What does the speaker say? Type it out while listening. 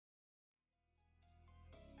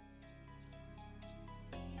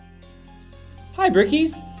Hi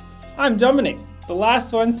Brickies, I'm Dominic, the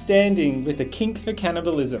last one standing with a kink for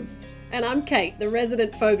cannibalism. And I'm Kate, the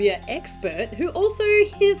resident phobia expert who also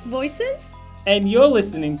hears voices. And you're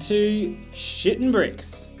listening to Shit and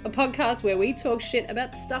Bricks, A podcast where we talk shit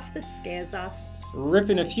about stuff that scares us.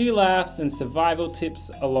 ripping a few laughs and survival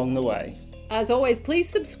tips along the way. As always, please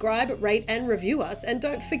subscribe, rate and review us, and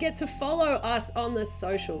don't forget to follow us on the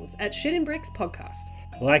socials at Shit and Bricks Podcast.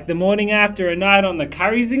 Like the morning after a night on the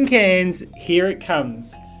curries and cans, here it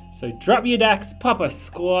comes. So drop your dacks, pop a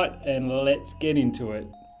squat, and let's get into it.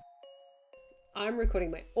 I'm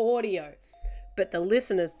recording my audio, but the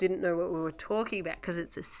listeners didn't know what we were talking about because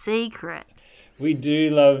it's a secret. We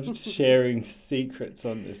do love sharing secrets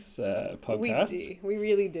on this podcast. We do. We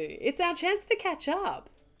really do. It's our chance to catch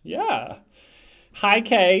up. Yeah. Hi,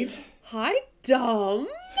 Kate. Hi, Dom.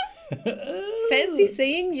 Fancy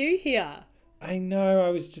seeing you here. I know, I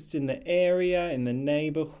was just in the area, in the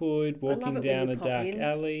neighbourhood, walking down a dark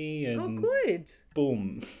alley, and good.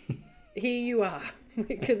 Boom. Here you are,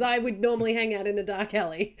 because I would normally hang out in a dark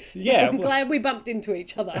alley. So Yeah, I'm glad we bumped into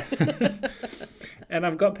each other. And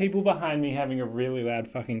I've got people behind me having a really loud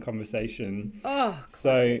fucking conversation. Oh,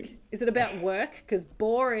 classic. So, is it about work? Because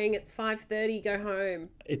boring, it's 5:30, go home.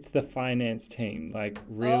 It's the finance team, like,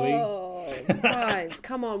 really? Oh, guys,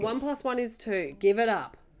 come on, 1 + 1 is 2. Give it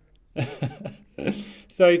up.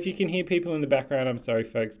 So if you can hear people in the background, I'm sorry,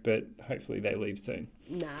 folks, but hopefully they leave soon.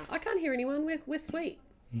 Nah, I can't hear anyone. We're sweet.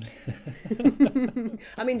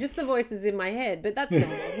 I mean, just the voices in my head, but that's normal.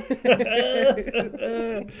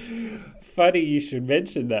 Funny you should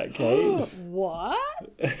mention that, Kate. What?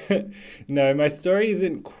 No, my story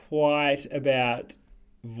isn't quite about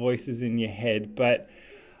voices in your head, but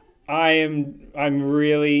I'm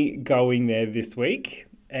really going there this week.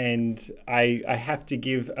 And I have to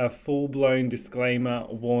give a full-blown disclaimer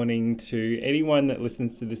warning to anyone that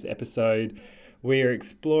listens to this episode. We are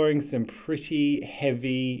exploring some pretty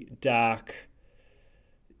heavy, dark,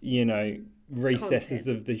 recesses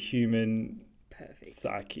of the human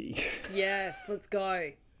psyche. Yes, let's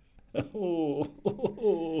go.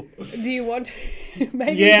 Oh. Do you want to?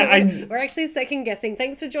 Maybe yeah, we're actually second guessing.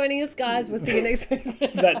 Thanks for joining us, guys. We'll see you next week.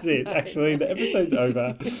 That's it. Actually, the episode's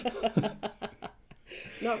over.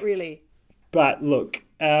 Not really. But look,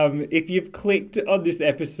 if you've clicked on this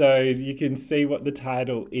episode, you can see what the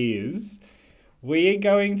title is. We are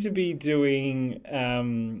going to be doing,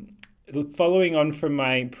 following on from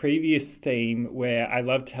my previous theme, where I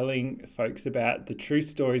love telling folks about the true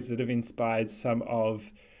stories that have inspired some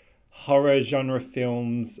of horror genre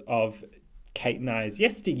films of Kate and I's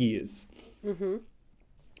yesteryears. Mm-hmm.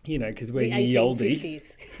 Because we're ye olde.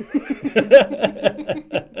 1850s.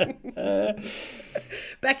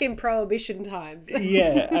 Back in Prohibition times.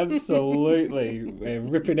 Yeah, absolutely. We're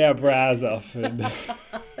ripping our brows off. And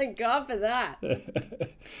Thank God for that.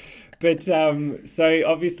 But so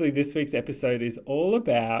obviously this week's episode is all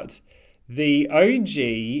about the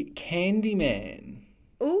OG Candyman.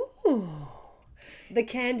 Ooh, the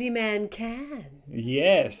Candyman can.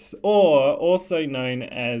 Yes, or also known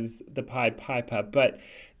as the Pied Piper. But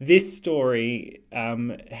this story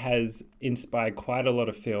has inspired quite a lot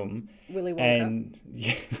of film. Willy Wonka. And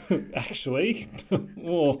yeah, actually,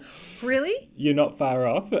 oh, really? You're not far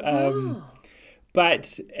off.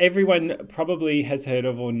 But everyone probably has heard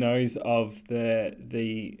of or knows of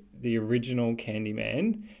the original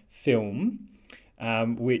Candyman film,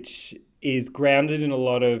 which is grounded in a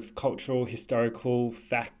lot of cultural, historical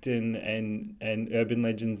fact and urban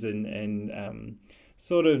legends and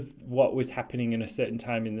sort of what was happening in a certain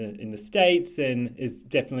time in the States, and is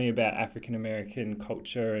definitely about African American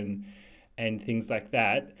culture and things like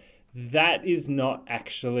that. That is not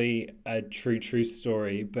actually a true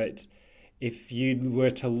story, but if you were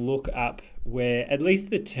to look up where at least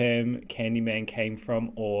the term Candyman came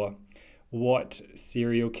from, or what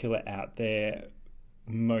serial killer out there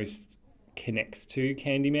most connects to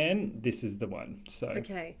Candyman, this is the one. So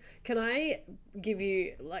okay, can I give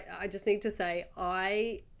you, I just need to say,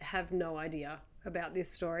 I have no idea about this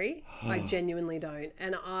story. I genuinely don't.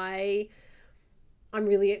 And I'm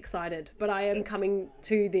really excited, but I am coming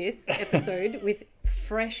to this episode with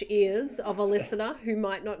fresh ears of a listener who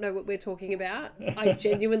might not know what we're talking about. I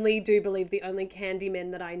genuinely do believe the only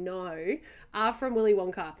Candymen that I know are from Willy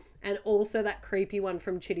Wonka, and also that creepy one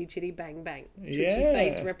from Chitty Chitty Bang Bang. Twitchy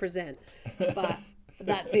face represent. But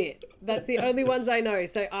that's it. That's the only ones I know.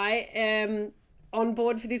 So I am on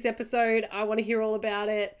board for this episode. I want to hear all about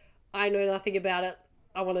it. I know nothing about it.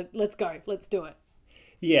 Let's go. Let's do it.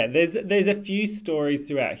 Yeah, there's a few stories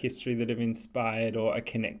throughout history that have inspired or are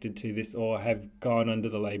connected to this or have gone under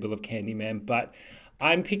the label of Candyman, but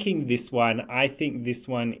I'm picking this one. I think this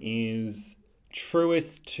one is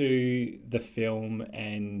truest to the film,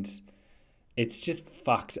 and it's just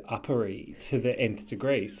fucked uppery to the nth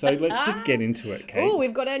degree. So let's just get into it, Kate. Oh,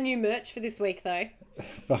 we've got our new merch for this week, though.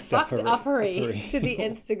 Fucked uppery to the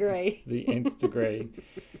nth degree. The nth degree.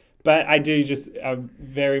 But I do just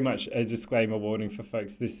very much a disclaimer warning for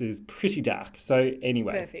folks. This is pretty dark. So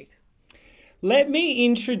anyway. Perfect. Let me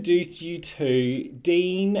introduce you to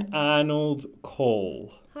Dean Arnold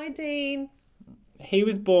Call. Hi, Dean. He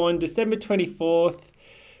was born December 24th,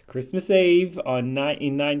 Christmas Eve, in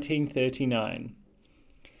 1939.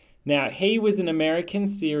 Now, he was an American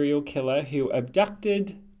serial killer who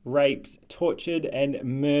abducted, raped, tortured, and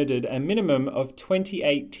murdered a minimum of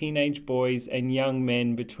 28 teenage boys and young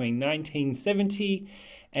men between 1970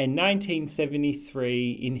 and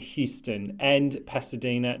 1973 in Houston and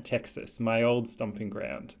Pasadena, Texas, my old stomping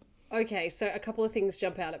ground. Okay, so a couple of things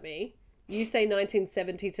jump out at me. You say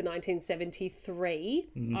 1970 to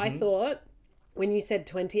 1973. Mm-hmm. I thought when you said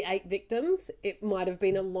 28 victims, it might have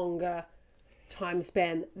been a longer time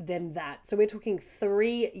span than that. So we're talking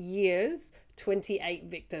 3 years, 28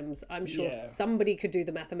 victims. I'm sure somebody could do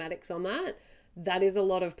the mathematics on that. That is a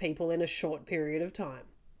lot of people in a short period of time.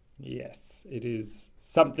 Yes, it is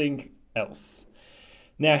something else.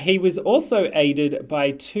 Now, he was also aided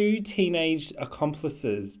by 2 teenage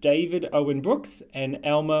accomplices, David Owen Brooks and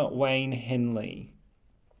Elmer Wayne Henley.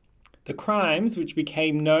 The crimes, which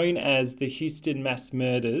became known as the Houston mass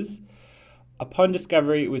murders, upon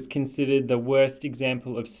discovery, it was considered the worst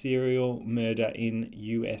example of serial murder in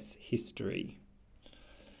US history.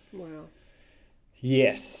 Wow.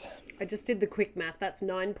 Yes. I just did the quick math. That's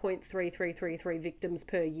 9.3333 victims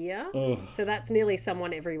per year. Oh. So that's nearly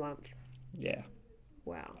someone every month. Yeah.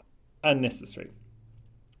 Wow. Unnecessary.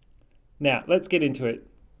 Now, let's get into it.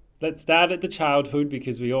 Let's start at the childhood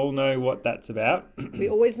because we all know what that's about. We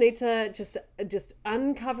always need to just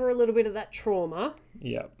uncover a little bit of that trauma.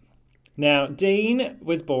 Yeah. Now, Dean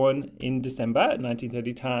was born in December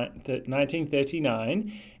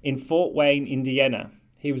 1939 in Fort Wayne, Indiana.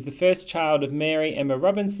 He was the first child of Mary Emma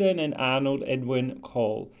Robinson and Arnold Edwin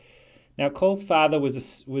Call. Now, Call's father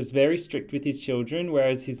was very strict with his children,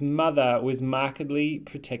 whereas his mother was markedly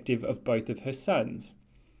protective of both of her sons.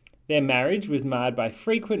 Their marriage was marred by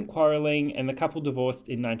frequent quarrelling, and the couple divorced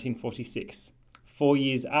in 1946, 4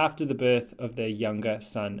 years after the birth of their younger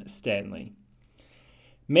son, Stanley.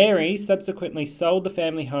 Mary subsequently sold the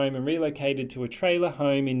family home and relocated to a trailer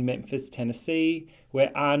home in Memphis, Tennessee,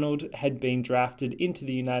 where Arnold had been drafted into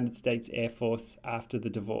the United States Air Force after the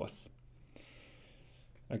divorce.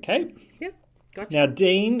 Okay? Yep, gotcha. Now,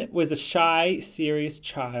 Dean was a shy, serious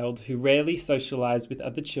child who rarely socialized with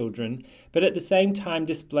other children, but at the same time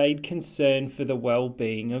displayed concern for the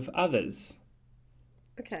well-being of others.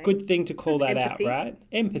 Okay. Good thing to call that empathy. out, right?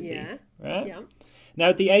 Empathy, Yeah. right? Yeah.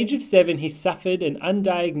 Now, at the age of 7, he suffered an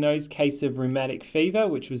undiagnosed case of rheumatic fever,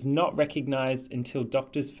 which was not recognized until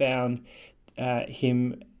doctors found that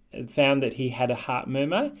he had a heart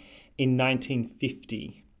murmur in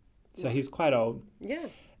 1950. So he was quite old. Yeah.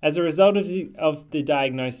 As a result of the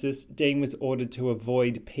diagnosis, Dean was ordered to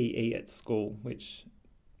avoid PE at school, which,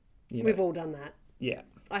 We've all done that. Yeah.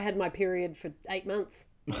 I had my period for 8 months.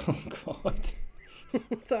 Oh, God.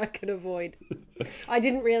 So I could avoid. I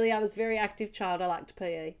was a very active child. I liked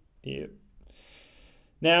PE. Yeah.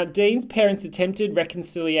 Now, Dean's parents attempted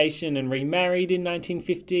reconciliation and remarried in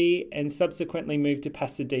 1950 and subsequently moved to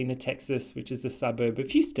Pasadena, Texas, which is a suburb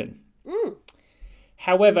of Houston. Mm.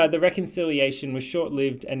 However, the reconciliation was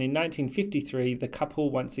short-lived, and in 1953, the couple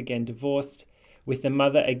once again divorced, with the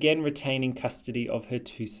mother again retaining custody of her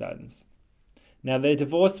 2 sons. Now, their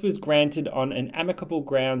divorce was granted on an amicable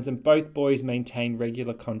grounds, and both boys maintained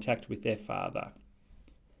regular contact with their father.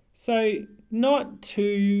 So, not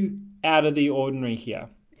too out of the ordinary here.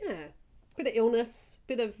 Yeah. Bit of illness,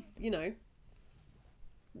 bit of,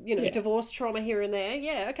 divorce trauma here and there.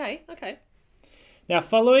 Yeah, okay. Now,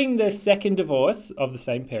 following the second divorce of the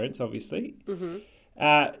same parents, obviously,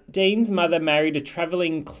 Dean's mother married a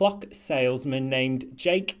travelling clock salesman named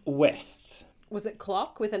Jake West. Was it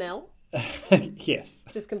clock with an L? Yes.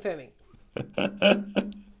 Just confirming.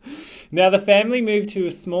 Now, the family moved to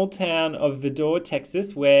a small town of Vidor,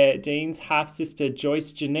 Texas, where Dean's half-sister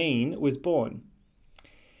Joyce Janine was born.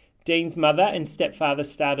 Dean's mother and stepfather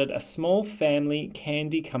started a small family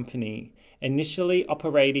candy company, initially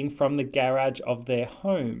operating from the garage of their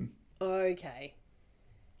home. Okay.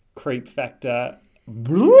 Creep factor.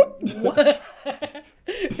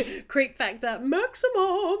 Creep factor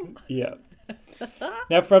maximum. Yeah.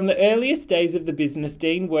 Now, from the earliest days of the business,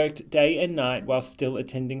 Dean worked day and night while still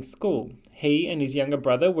attending school. he and his younger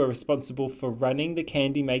brother were responsible for running the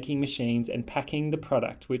candy making machines and packing the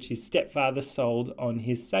product, which his stepfather sold on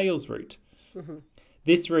his sales route.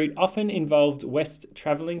 This route often involved West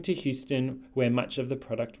travelling to Houston, where much of the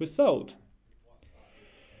product was sold.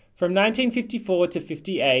 From 1954 to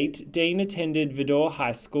 58, Dean attended Vidor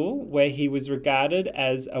High School, where he was regarded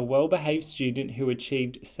as a well-behaved student who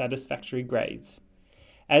achieved satisfactory grades.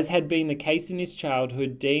 As had been the case in his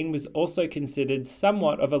childhood, Dean was also considered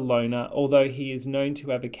somewhat of a loner, although he is known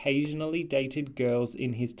to have occasionally dated girls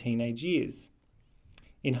in his teenage years.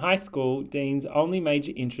 In high school, Dean's only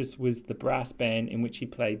major interest was the brass band in which he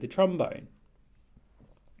played the trombone.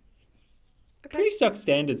 Okay. Pretty stock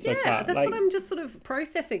standard so far. Yeah, that's what I'm just sort of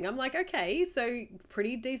processing. I'm like, okay, so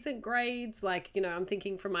pretty decent grades. Like, you know, I'm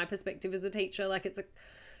thinking from my perspective as a teacher, like it's a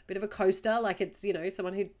bit of a coaster. Like it's, you know,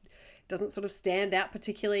 someone who doesn't sort of stand out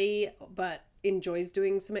particularly, but enjoys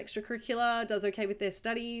doing some extracurricular, does okay with their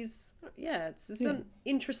studies. Yeah, it's just an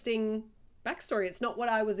interesting backstory. It's not what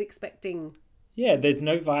I was expecting. Yeah, there's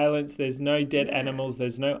no violence, there's no dead animals,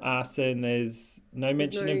 there's no arson, there's no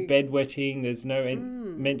mention of bedwetting, there's no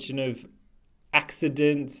mention of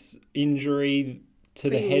accidents, injury to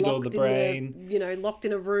the head or the brain. Locked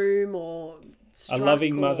in a room or a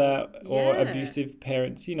loving mother or abusive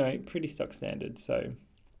parents, pretty stock standard. So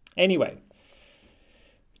anyway,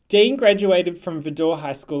 Dean graduated from Vidor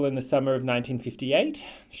High School in the summer of 1958.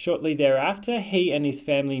 Shortly thereafter, he and his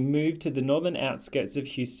family moved to the northern outskirts of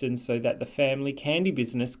Houston so that the family candy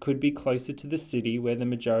business could be closer to the city where the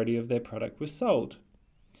majority of their product was sold.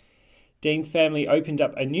 Dean's family opened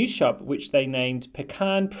up a new shop which they named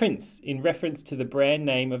Pecan Prince in reference to the brand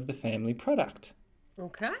name of the family product.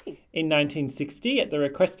 Okay. In 1960, at the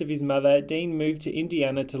request of his mother, Dean moved to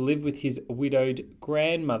Indiana to live with his widowed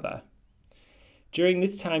grandmother. During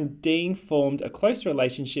this time, Dean formed a close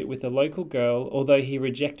relationship with a local girl, although he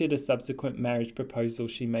rejected a subsequent marriage proposal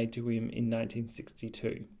she made to him in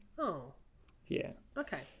 1962. Oh. Yeah.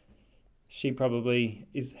 Okay. She probably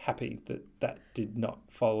is happy that that did not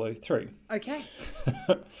follow through. Okay.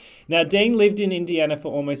 Now, Dean lived in Indiana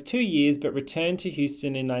for almost 2 years, but returned to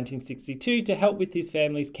Houston in 1962 to help with his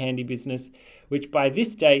family's candy business, which by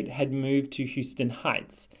this date had moved to Houston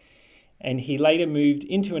Heights. And he later moved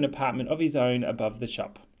into an apartment of his own above the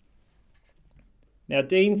shop. Now,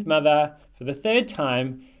 Dean's mother, for the third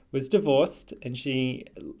time, was divorced and she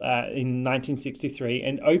in 1963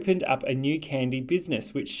 and opened up a new candy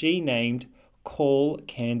business, which she named Call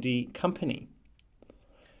Candy Company.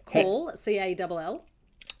 Call, C-A-L-L?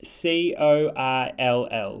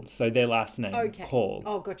 C-O-R-L-L, so their last name, okay. Call.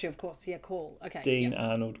 Oh, gotcha, of course. Yeah, Call. Okay. Dean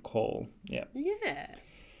Arnold Call, yeah. Yeah.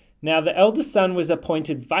 Now, the eldest son was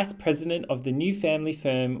appointed vice president of the new family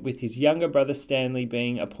firm, with his younger brother Stanley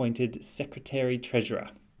being appointed secretary-treasurer.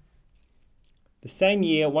 The same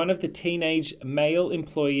year, one of the teenage male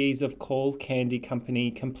employees of Call Candy Company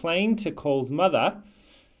complained to Call's mother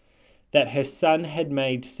that her son had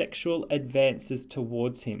made sexual advances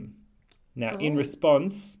towards him. Now, in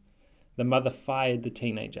response, the mother fired the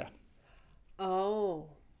teenager. Oh.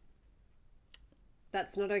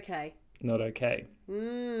 That's not okay. Not okay.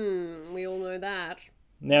 We all know that.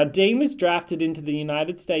 Now, Dean was drafted into the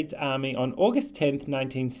United States Army on August 10th,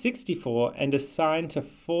 1964, and assigned to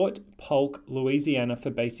Fort Polk, Louisiana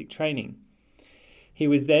for basic training. He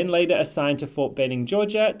was then later assigned to Fort Benning,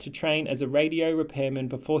 Georgia, to train as a radio repairman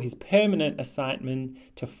before his permanent assignment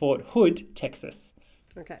to Fort Hood, Texas.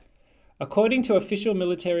 Okay. According to official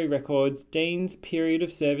military records, Dean's period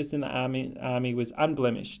of service in the Army was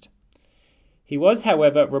unblemished. He was,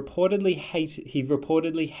 however, reportedly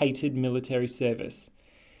hated military service.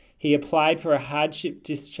 He applied for a hardship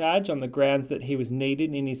discharge on the grounds that he was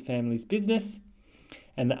needed in his family's business,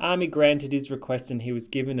 and the Army granted his request and he was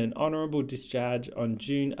given an honourable discharge on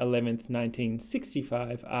June 11th,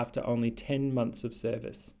 1965, after only 10 months of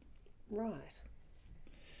service. Right.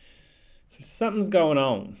 So something's going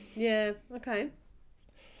on. Yeah, okay.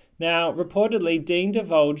 Now, reportedly, Dean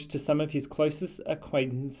divulged to some of his closest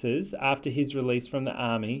acquaintances after his release from the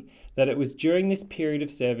Army that it was during this period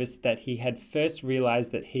of service that he had first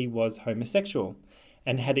realised that he was homosexual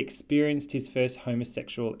and had experienced his first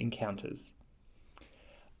homosexual encounters.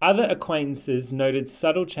 Other acquaintances noted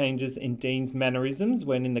subtle changes in Dean's mannerisms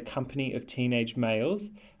when in the company of teenage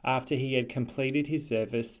males after he had completed his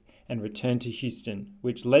service and returned to Houston,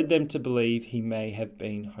 which led them to believe he may have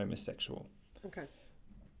been homosexual. Okay.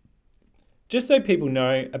 Just so people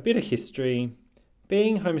know, a bit of history,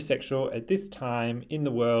 being homosexual at this time in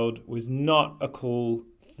the world was not a cool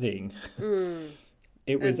thing.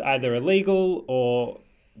 It was either illegal or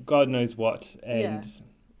God knows what. And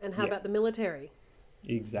how about the military?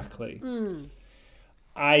 Exactly.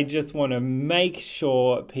 I just want to make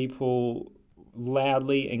sure people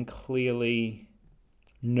loudly and clearly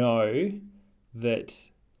know that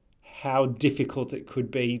how difficult it could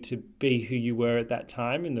be to be who you were at that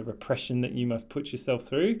time and the repression that you must put yourself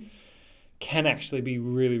through can actually be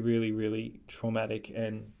really, really, really traumatic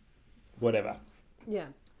and whatever. Yeah.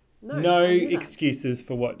 No excuses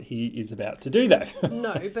for what he is about to do, though.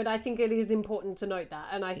 No, but I think it is important to note that.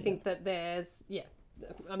 And I think that there's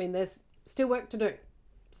still work to do.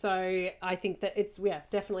 So I think that it's,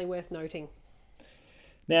 definitely worth noting.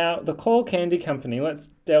 Now, the Call Candy Company, let's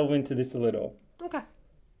delve into this a little. Okay.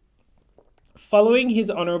 Following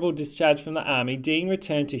his honourable discharge from the army, Dean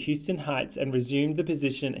returned to Houston Heights and resumed the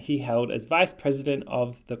position he held as vice president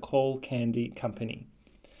of the Call Candy Company.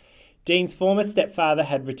 Dean's former stepfather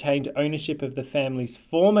had retained ownership of the family's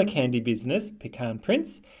former candy business, Pecan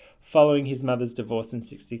Prince, following his mother's divorce in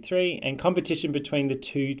 1963, and competition between the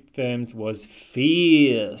two firms was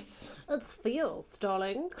fierce. It's fierce,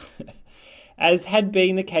 darling. As had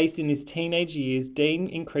been the case in his teenage years, Dean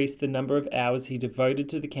increased the number of hours he devoted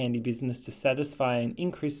to the candy business to satisfy an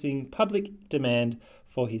increasing public demand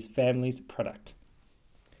for his family's product.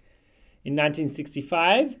 In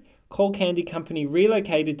 1965, Call Candy Company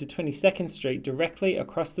relocated to 22nd Street, directly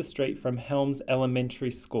across the street from Helms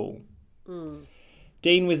Elementary School.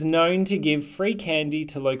 Dean was known to give free candy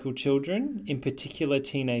to local children, in particular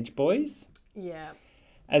teenage boys. Yeah.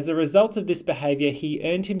 As a result of this behaviour, he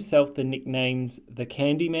earned himself the nicknames the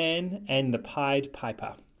Candyman and the Pied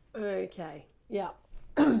Piper. Okay. Yeah.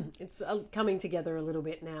 It's coming together a little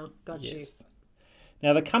bit now. Got you.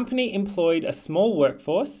 Now, the company employed a small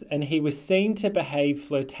workforce, and he was seen to behave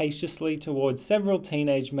flirtatiously towards several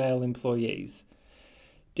teenage male employees.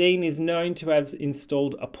 Dean is known to have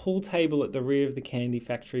installed a pool table at the rear of the candy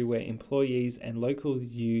factory where employees and local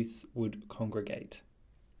youth would congregate.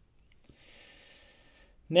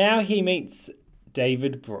 Now he meets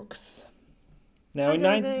David Brooks. Now, Hi,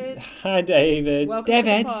 David. Hi, David. Welcome to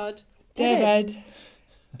the pod. David.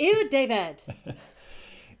 Ew, David.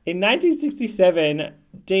 In 1967,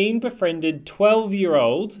 Dean befriended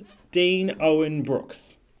 12-year-old Dean Owen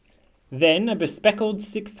Brooks, then a bespectacled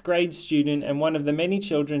 6th grade student and one of the many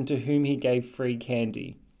children to whom he gave free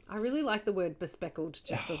candy. I really like the word bespectacled,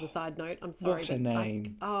 just as a side note. I'm sorry. What a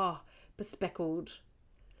name. Bespectacled.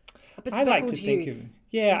 A I like to youth.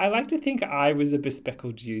 I like to think I was a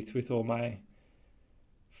bespectacled youth with all my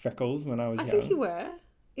freckles when I was young. I think you were.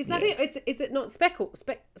 Is that it? Is it not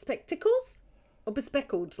spectacles? Or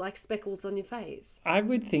bespeckled, like speckles on your face? I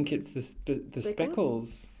would think it's the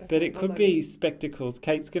speckles, Okay, but it could be spectacles.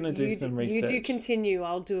 Kate's going to do some research. You do continue.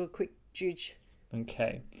 I'll do a quick juge.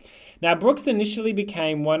 Okay. Now, Brooks initially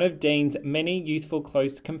became one of Dean's many youthful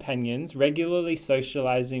close companions, regularly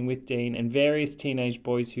socialising with Dean and various teenage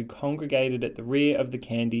boys who congregated at the rear of the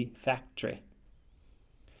candy factory.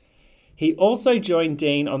 He also joined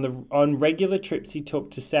Dean on regular trips he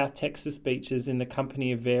took to South Texas beaches in the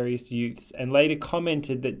company of various youths, and later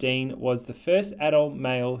commented that Dean was the first adult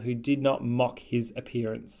male who did not mock his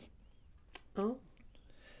appearance. Oh.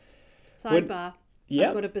 Sidebar. Yep.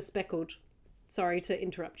 I've got a bespeckled. Sorry to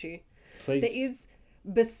interrupt you. Please. There is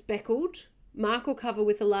bespeckled, mark or cover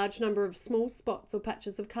with a large number of small spots or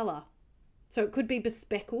patches of colour. So it could be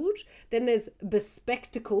bespeckled. Then there's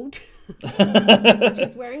bespectacled, which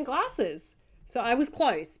is wearing glasses. So I was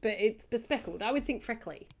close, but it's bespeckled. I would think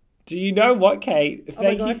freckly. Do you know what, Kate?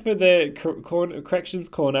 Thank you God. for the corrections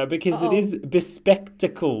corner, because it is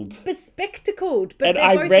bespectacled. Bespectacled, but And they're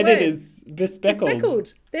I both read words. it as bespeckled.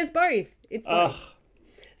 Bespeckled. There's both. It's both. Ugh.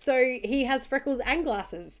 So he has freckles and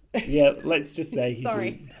glasses. Yeah, let's just say he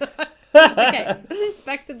Sorry. did. Okay,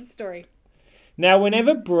 back to the story. Now,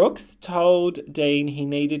 whenever Brooks told Dean he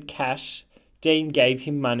needed cash, Dean gave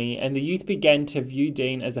him money, and the youth began to view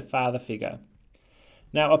Dean as a father figure.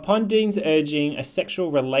 Now, upon Dean's urging, a sexual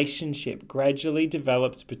relationship gradually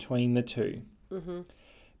developed between the two. Mm-hmm.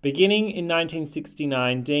 Beginning in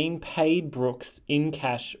 1969, Dean paid Brooks in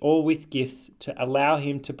cash or with gifts to allow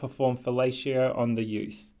him to perform fellatio on the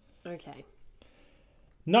youth. Okay.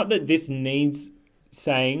 Not that this needs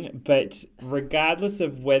saying, but regardless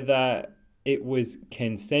of whether it was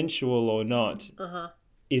consensual or not,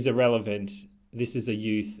 is irrelevant. This is a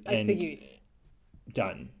youth. It's a youth.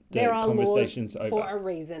 Done. There are conversation's laws for a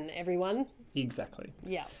reason, everyone. Exactly.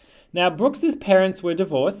 Yeah. Now, Brooks's parents were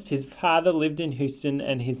divorced. His father lived in Houston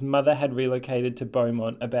and his mother had relocated to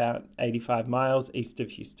Beaumont, about 85 miles east of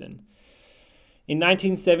Houston. In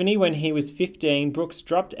 1970, when he was 15, Brooks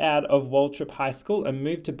dropped out of Waltrip High School and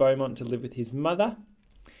moved to Beaumont to live with his mother.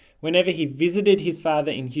 Whenever he visited his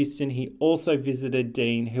father in Houston, he also visited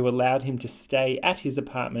Dean, who allowed him to stay at his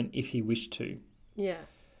apartment if he wished to. Yeah.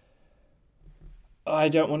 I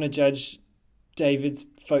don't want to judge David's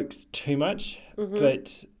folks too much,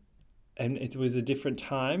 but and it was a different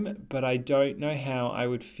time, but I don't know how I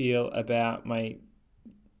would feel about my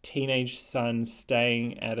teenage son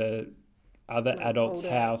staying at a other adult's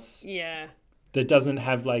older. house Yeah. that doesn't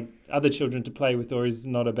have like other children to play with or is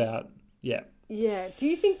not about. Yeah. Yeah. Do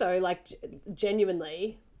you think though, like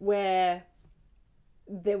genuinely, where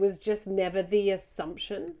there was just never the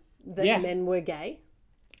assumption that Yeah. men were gay?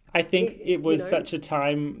 I think it was you know? such a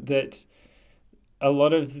time that a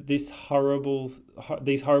lot of these horrible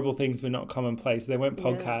things were not commonplace. There weren't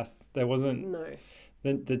podcasts. There wasn't No.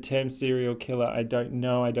 the term serial killer. I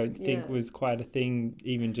don't think was quite a thing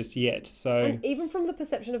even just yet. So And even from the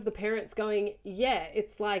perception of the parents going, yeah,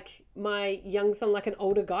 it's like my young son, like an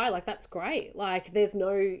older guy, like that's great. Like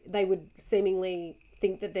they would seemingly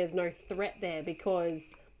think that there's no threat there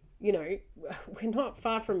because, you know, we're not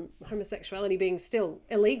far from homosexuality being still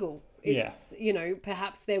illegal. It's, you know,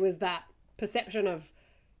 perhaps there was that perception of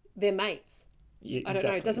their mates. yeah, I don't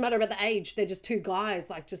know. It doesn't matter about the age. They're just two guys,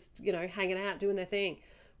 like just, you know, hanging out, doing their thing,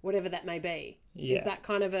 whatever that may be. Yeah. Is that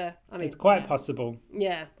kind of it's quite possible.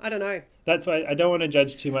 Yeah, I don't know. That's why I don't want to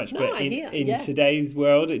judge too much, but in today's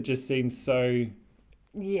world, it just seems so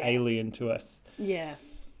alien to us. Yeah.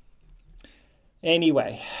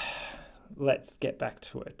 Anyway, let's get back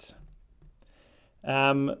to it.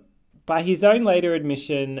 By his own later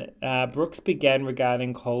admission, Brooks began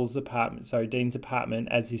regarding Dean's apartment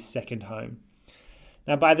as his second home.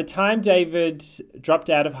 Now, by the time David dropped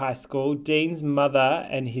out of high school, Dean's mother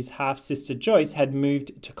and his half-sister Joyce had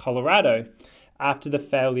moved to Colorado after the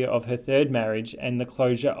failure of her third marriage and the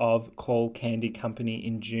closure of Cole Candy Company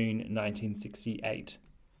in June 1968.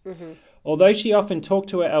 Although she often talked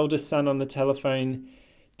to her eldest son on the telephone,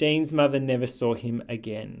 Dean's mother never saw him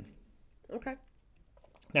again. Okay.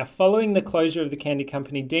 Now, following the closure of the candy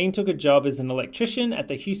company, Dean took a job as an electrician at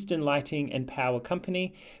the Houston Lighting and Power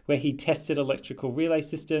Company, where he tested electrical relay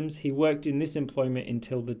systems. He worked in this employment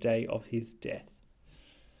until the day of his death.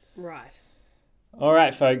 Right. All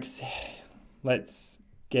right, folks, let's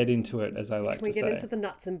get into it, as I like to say. Can we get into the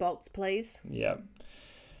nuts and bolts, please? Yeah.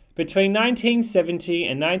 Between 1970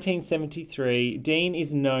 and 1973, Dean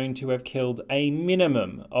is known to have killed a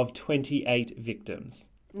minimum of 28 victims.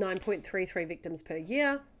 9.33 victims per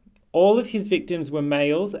year. All of his victims were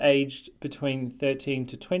males aged between 13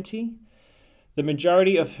 to 20, the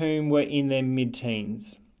majority of whom were in their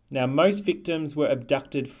mid-teens. Now, most victims were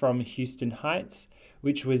abducted from Houston Heights,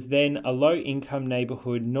 which was then a low-income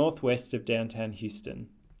neighborhood northwest of downtown Houston.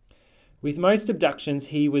 With most abductions,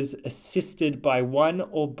 he was assisted by one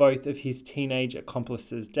or both of his teenage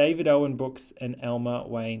accomplices, David Owen Brooks and Elmer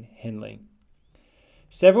Wayne Henley.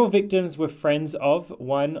 Several victims were friends of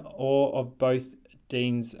one or of both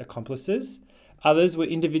Dean's accomplices. Others were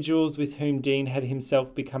individuals with whom Dean had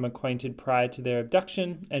himself become acquainted prior to their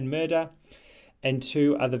abduction and murder. And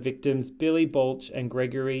two other victims, Billy Balch and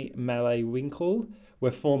Gregory Malay-Winkle,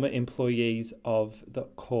 were former employees of the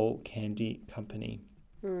Cole Candy Company.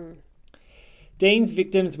 Dean's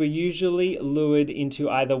victims were usually lured into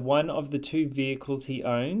either one of the two vehicles he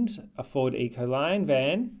owned, a Ford Ecoline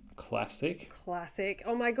van, classic.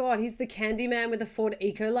 Oh my God, he's the candy man with a Ford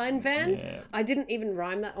Ecoline van. Yeah. I didn't even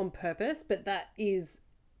rhyme that on purpose, but that is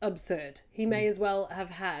absurd. He may as well have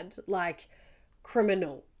had like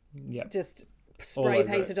criminal, just spray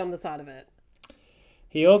painted on the side of it.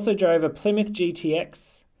 He also drove a Plymouth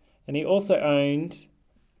GTX, and he also owned,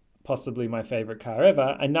 possibly my favourite car ever,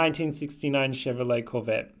 a 1969 Chevrolet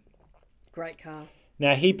Corvette. Great car.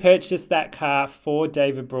 Now, he purchased that car for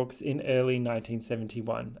David Brooks in early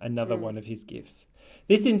 1971, another one of his gifts.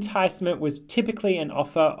 This enticement was typically an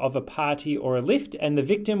offer of a party or a lift, and the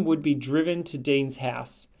victim would be driven to Dean's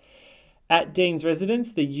house. At Dean's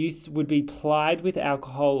residence, the youths would be plied with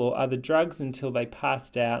alcohol or other drugs until they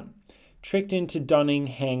passed out, tricked into donning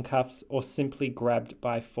handcuffs, or simply grabbed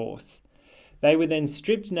by force. They were then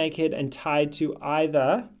stripped naked and tied to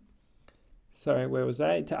either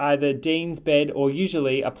Dean's bed or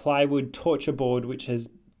usually a plywood torture board which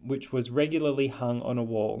was regularly hung on a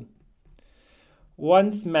wall.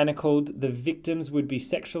 Once manacled, the victims would be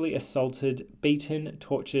sexually assaulted, beaten,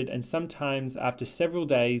 tortured, and sometimes, after several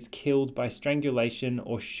days, killed by strangulation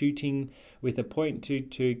or shooting with a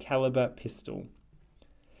 .22 caliber pistol.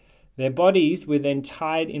 Their bodies were then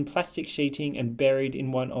tied in plastic sheeting and buried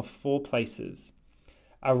in one of four places: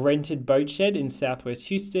 a rented boat shed in southwest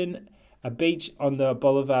Houston, a beach on the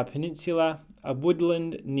Bolivar Peninsula, a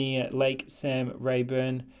woodland near Lake Sam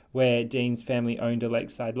Rayburn, where Dean's family owned a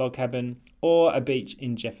lakeside log cabin, or a beach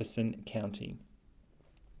in Jefferson County.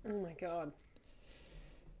 Oh my God.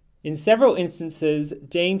 In several instances,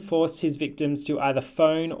 Dean forced his victims to either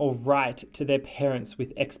phone or write to their parents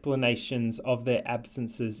with explanations of their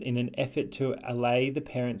absences in an effort to allay the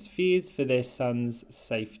parents' fears for their son's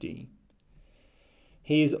safety.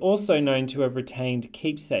 He is also known to have retained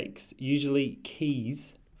keepsakes, usually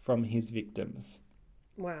keys, from his victims.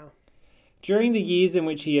 Wow. During the years in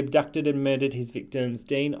which he abducted and murdered his victims,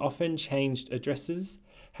 Dean often changed addresses.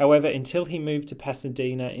 However, until he moved to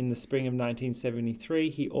Pasadena in the spring of 1973,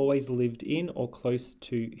 he always lived in or close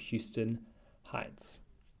to Houston Heights.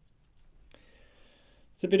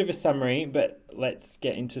 It's a bit of a summary, but let's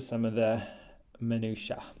get into some of the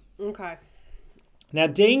minutiae. Okay. Now,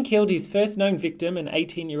 Dean killed his first known victim, an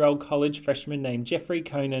 18-year-old college freshman named Jeffrey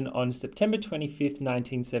Conan, on September 25th,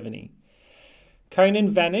 1970. Conan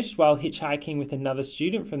vanished while hitchhiking with another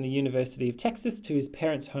student from the University of Texas to his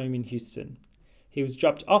parents' home in Houston. He was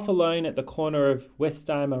dropped off alone at the corner of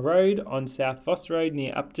Westheimer Road on South Voss Road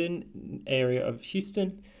near Upton, area of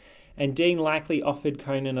Houston, and Dean likely offered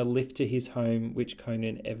Conan a lift to his home, which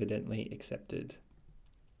Conan evidently accepted.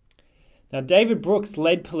 Now, David Brooks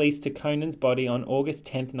led police to Conan's body on August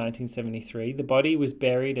 10th, 1973. The body was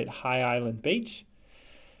buried at High Island Beach.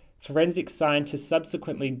 Forensic scientists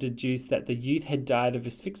subsequently deduced that the youth had died of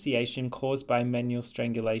asphyxiation caused by manual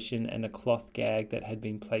strangulation and a cloth gag that had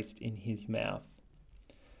been placed in his mouth.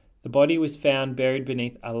 The body was found buried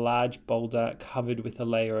beneath a large boulder covered with a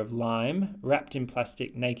layer of lime, wrapped in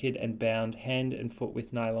plastic, naked and bound hand and foot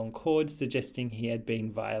with nylon cords, suggesting he had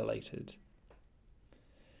been violated.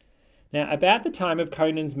 Now, about the time of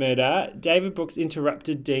Conan's murder, David Brooks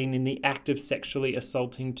interrupted Dean in the act of sexually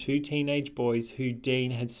assaulting two teenage boys who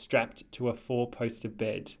Dean had strapped to a four-poster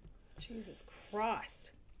bed. Jesus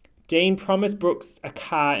Christ. Dean promised Brooks a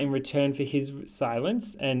car in return for his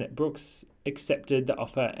silence, and Brooks accepted the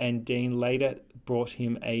offer, and Dean later brought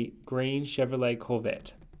him a green Chevrolet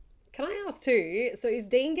Corvette. Can I ask too, so is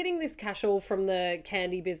Dean getting this cash all from the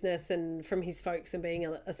candy business and from his folks and being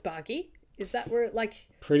a Sparky? Is that where, like...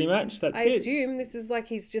 Pretty much, that's I it. assume this is like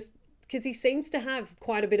he's just... Because he seems to have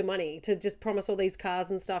quite a bit of money to just promise all these cars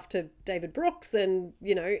and stuff to David Brooks and,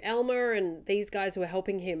 you know, Elmer and these guys who are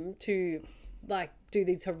helping him to, like, do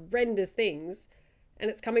these horrendous things. And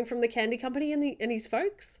it's coming from the candy company and his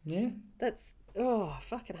folks? Yeah. That's... Oh,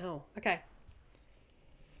 fucking hell. Okay.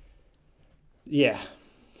 Yeah.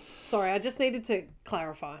 Sorry, I just needed to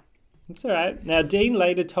clarify. It's all right. Now, Dean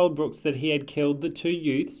later told Brooks that he had killed the two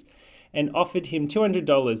youths and offered him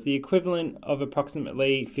 $200, the equivalent of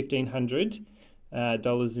approximately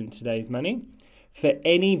 $1,500 in today's money, for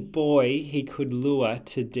any boy he could lure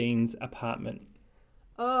to Dean's apartment.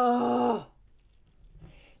 Oh.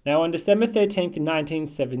 Now, on December 13th,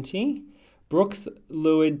 1970, Brooks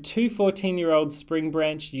lured two 14-year-old Spring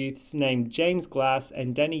Branch youths named James Glass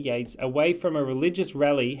and Danny Yates away from a religious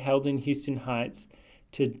rally held in Houston Heights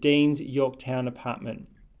to Dean's Yorktown apartment.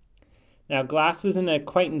 Now, Glass was an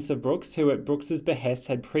acquaintance of Brooks who, at Brooks's behest,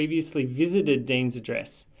 had previously visited Dean's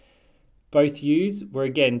address. Both youths were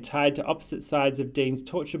again tied to opposite sides of Dean's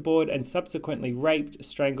torture board and subsequently raped,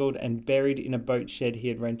 strangled, and buried in a boat shed he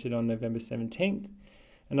had rented on November 17th.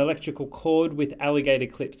 An electrical cord with alligator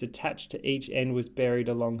clips attached to each end was buried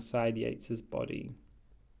alongside Yates's body.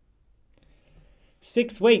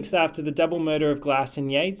 6 weeks after the double murder of Glass and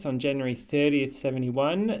Yates on January 30th,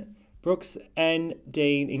 71, Brooks and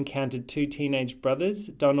Dean encountered two teenage brothers,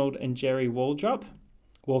 Donald and Jerry Waldrop,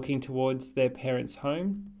 walking towards their parents'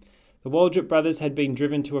 home. The Waldrop brothers had been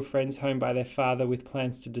driven to a friend's home by their father with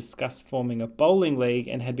plans to discuss forming a bowling league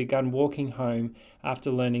and had begun walking home after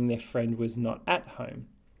learning their friend was not at home.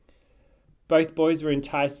 Both boys were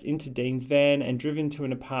enticed into Dean's van and driven to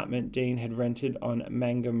an apartment Dean had rented on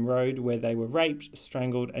Mangum Road, where they were raped,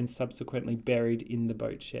 strangled, and subsequently buried in the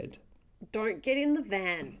boat shed. Don't get in the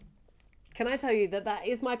van. Can I tell you that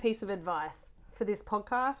is my piece of advice for this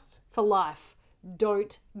podcast, for life.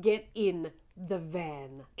 Don't get in the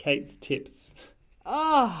van. Kate's tips.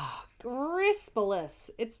 Oh,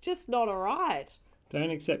 Grispolis. It's just not all right. Don't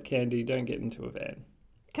accept candy. Don't get into a van.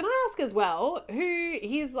 Can I ask as well,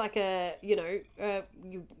 here's like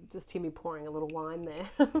you just hear me pouring a little wine there.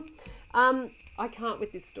 I can't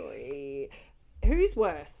with this story. Who's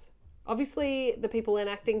worse? Obviously the people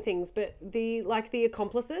enacting things, but the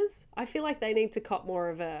accomplices, I feel like they need to cop more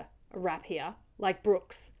of a rap here. Like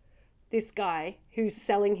Brooks, this guy who's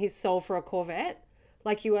selling his soul for a Corvette.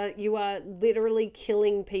 Like you are literally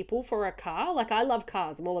killing people for a car. Like, I love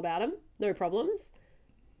cars. I'm all about them. No problems.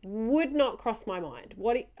 Would not cross my mind.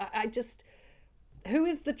 Who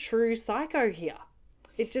is the true psycho here?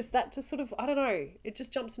 I don't know. It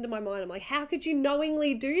just jumps into my mind. I'm like, how could you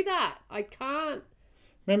knowingly do that? I can't.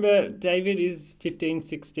 Remember, David is 15,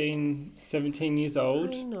 16, 17 years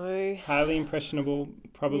old. I know. Highly impressionable,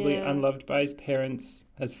 probably Yeah. unloved by his parents,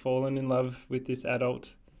 has fallen in love with this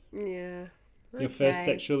adult. Yeah. Your first Okay.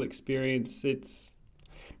 sexual experience, it's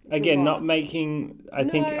It's a again lot. not making. I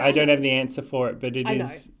No, think I I don't know. have the answer for it, but it I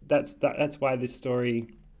is. That's why this story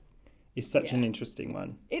is such an Yeah. interesting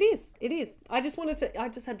one. It is. It is. I just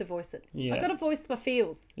had to voice it. Yeah. I got to voice my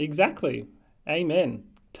feels. Exactly. Amen.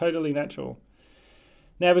 Totally natural.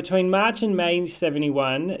 Now, between March and May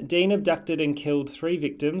 71, Dean abducted and killed 3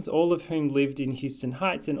 victims, all of whom lived in Houston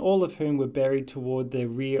Heights and all of whom were buried toward the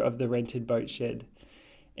rear of the rented boat shed.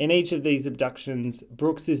 In each of these abductions,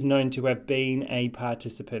 Brooks is known to have been a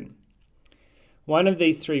participant. One of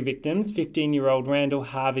these 3 victims, 15-year-old Randall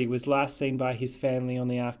Harvey, was last seen by his family on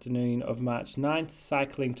the afternoon of March 9th,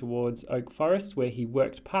 cycling towards Oak Forest, where he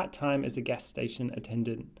worked part-time as a gas station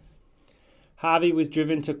attendant. Harvey was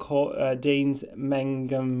driven to Dean's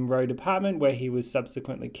Mangum Road apartment, where he was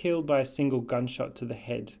subsequently killed by a single gunshot to the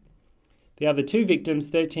head. The other 2 victims,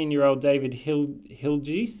 13-year-old David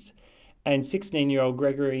Hilgeist and 16-year-old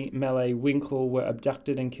Gregory Mallet Winkle, were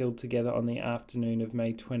abducted and killed together on the afternoon of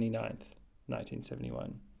May 29th,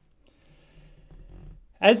 1971.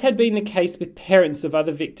 As had been the case with parents of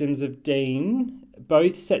other victims of Dean,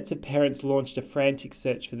 both sets of parents launched a frantic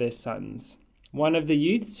search for their sons. One of the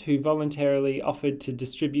youths, who voluntarily offered to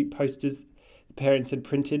distribute posters the parents had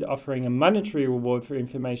printed offering a monetary reward for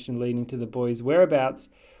information leading to the boys' whereabouts,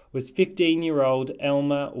 was 15-year-old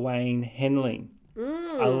Elmer Wayne Henley,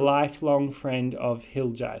 a lifelong friend of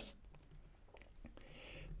Hilgeist.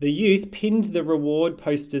 The youth pinned the reward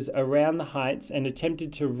posters around the Heights and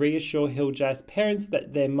attempted to reassure Hilgeist's parents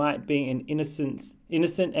that there might be an innocent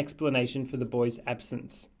explanation for the boys'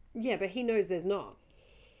 absence. Yeah, but he knows there's not.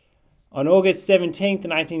 On August 17th,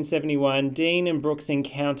 1971, Dean and Brooks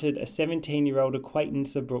encountered a 17-year-old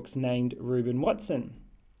acquaintance of Brooks named Reuben Watson.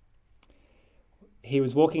 He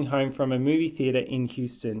was walking home from a movie theatre in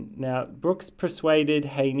Houston. Now, Brooks persuaded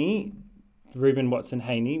Haney, Reuben Watson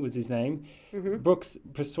Haney was his name, Brooks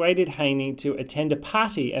persuaded Haney to attend a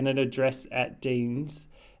party and an address at Dean's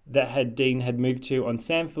that Dean had moved to on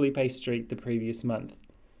San Felipe Street the previous month.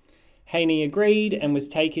 Haney agreed and was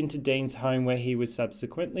taken to Dean's home, where he was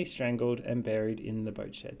subsequently strangled and buried in the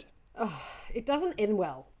boat shed. Oh, it doesn't end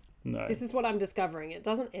well. No. This is what I'm discovering. It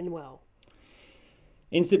doesn't end well.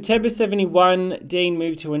 In September 71, Dean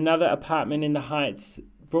moved to another apartment in the Heights.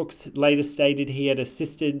 Brooks later stated he had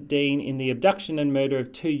assisted Dean in the abduction and murder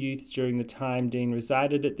of 2 youths during the time Dean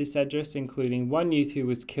resided at this address, including one youth who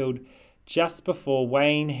was killed just before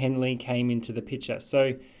Wayne Henley came into the picture.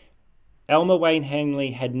 So Elmer Wayne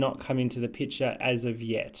Henley had not come into the picture as of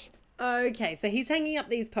yet. Okay, so he's hanging up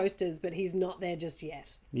these posters, but he's not there just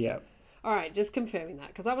yet. Yeah. All right, just confirming that,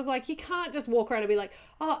 because I was like, you can't just walk around and be like,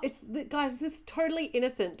 oh, guys, this is totally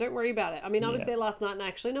innocent. Don't worry about it. I mean, I was Yeah. there last night and I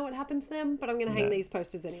actually know what happened to them, but I'm going to hang these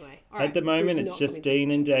posters anyway. All right, At the so moment, he's it's not just coming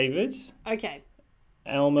Dean and David. to- Okay,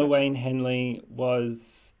 Elmer Gotcha. Wayne Henley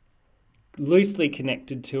was loosely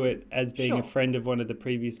connected to it as being a Sure. friend of one of the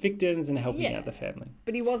previous victims and helping Yeah. out the family.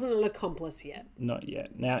 but he wasn't an accomplice yet. Not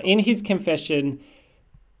yet. Now, in his confession,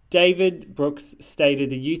 David Brooks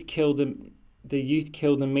stated the youth killed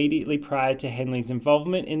immediately prior to Henley's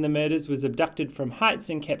involvement in the murders was abducted from Heights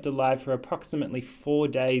and kept alive for approximately 4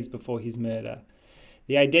 days before his murder.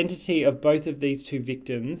 The identity of both of these 2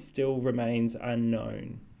 victims still remains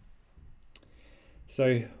unknown.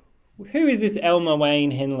 So, who is this Elmer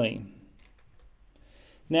Wayne Henley?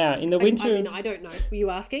 Now, in the winter... I mean, I don't know. Were you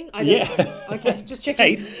asking? I don't know. Okay, just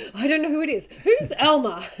checking. Kate. I don't know who it is. Who's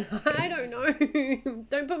Elmer? I don't know.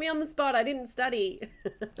 Don't put me on the spot. I didn't study.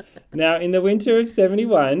 Now, in the winter of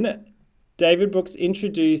 71, David Brooks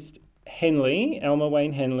introduced Elmer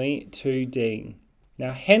Wayne Henley, to Dean.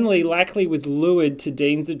 Now, Henley likely was lured to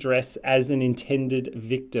Dean's address as an intended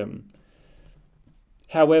victim.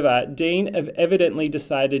 However, Dean evidently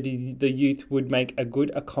decided the youth would make a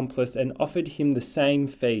good accomplice and offered him the same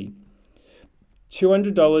fee,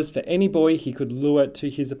 $200 for any boy he could lure to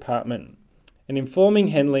his apartment, and informing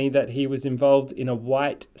Henley that he was involved in a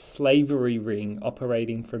white slavery ring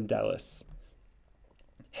operating from Dallas.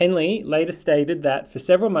 Henley later stated that for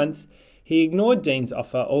several months he ignored Dean's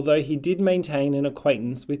offer, although he did maintain an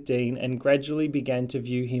acquaintance with Dean and gradually began to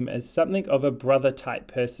view him as something of a brother-type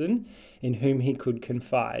person in whom he could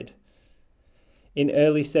confide. In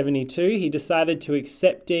early 72, he decided to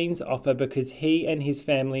accept Dean's offer because he and his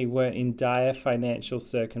family were in dire financial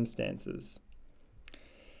circumstances.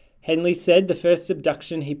 Henley said the first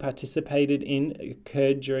abduction he participated in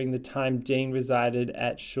occurred during the time Dean resided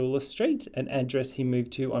at Schuyler Street, an address he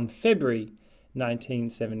moved to on February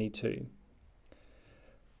 1972.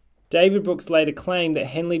 David Brooks later claimed that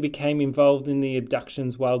Henley became involved in the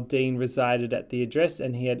abductions while Dean resided at the address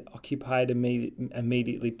and he had occupied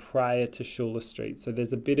immediately prior to Schuler Street. So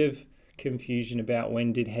there's a bit of confusion about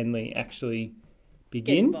when did Henley actually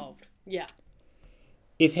begin. Get involved. Yeah.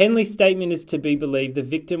 If Henley's statement is to be believed, the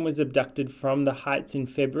victim was abducted from the Heights in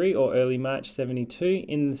February or early March 72.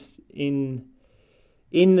 In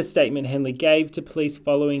the statement Henley gave to police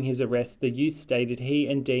following his arrest, the youth stated he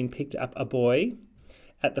and Dean picked up a boy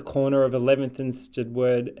at the corner of 11th and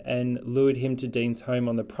Stedward and lured him to Dean's home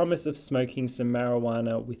on the promise of smoking some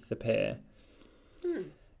marijuana with the pair.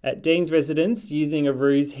 At Dean's residence, using a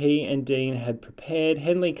ruse he and Dean had prepared,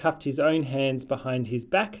 Henley cuffed his own hands behind his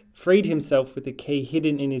back, freed himself with a key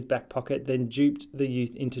hidden in his back pocket, then duped the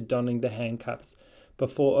youth into donning the handcuffs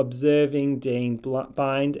before observing Dean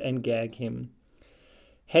bind and gag him.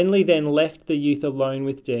 Henley then left the youth alone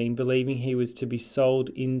with Dean, believing he was to be sold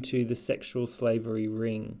into the sexual slavery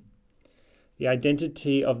ring. The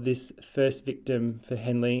identity of this first victim for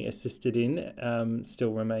Henley assisted in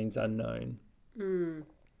still remains unknown.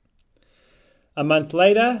 A month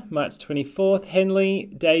later, March 24th, Henley,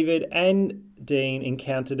 David and Dean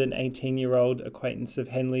encountered an 18-year-old acquaintance of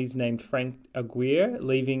Henley's named Frank Aguirre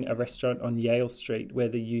leaving a restaurant on Yale Street where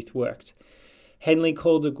the youth worked. Henley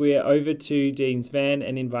called Aguirre over to Dean's van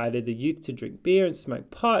and invited the youth to drink beer and smoke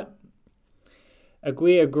pot.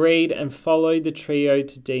 Aguirre agreed and followed the trio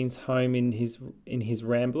to Dean's home in his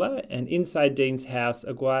Rambler, and inside Dean's house,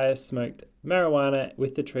 Aguirre smoked marijuana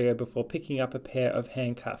with the trio before picking up a pair of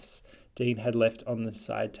handcuffs Dean had left on the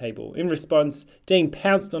side table. In response, Dean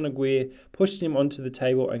pounced on Aguirre, pushed him onto the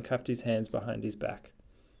table and cuffed his hands behind his back.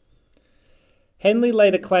 Henley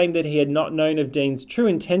later claimed that he had not known of Dean's true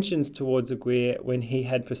intentions towards Aguirre when he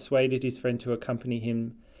had persuaded his friend to accompany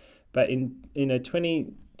him, but in a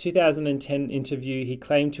 2010 interview, he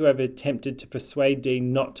claimed to have attempted to persuade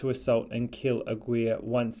Dean not to assault and kill Aguirre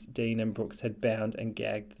once Dean and Brooks had bound and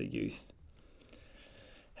gagged the youth.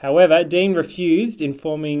 However, Dean refused,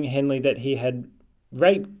 informing Henley that he had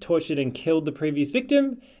raped, tortured and killed the previous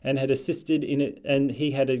victim and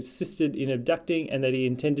he had assisted in abducting and that he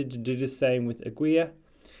intended to do the same with Aguirre.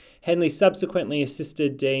 Henley subsequently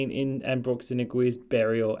assisted Dean and Brooks in Aguirre's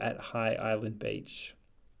burial at High Island Beach.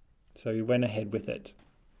 So he went ahead with it.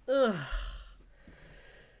 Ugh.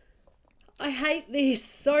 I hate this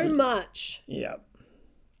so much. Yeah.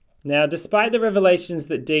 Now, despite the revelations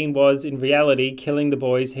that Dean was, in reality, killing the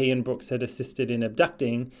boys he and Brooks had assisted in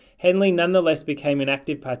abducting, Henley nonetheless became an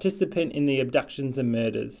active participant in the abductions and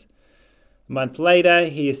murders. A month later,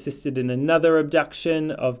 he assisted in another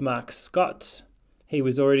abduction of Mark Scott.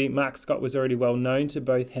 Mark Scott was already well known to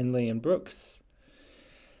both Henley and Brooks.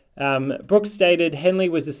 Brooks stated Henley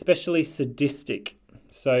was especially sadistic.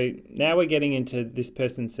 So now we're getting into this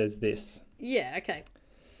person says this. Yeah, okay.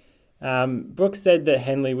 Brooks said that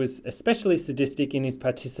Henley was especially sadistic in his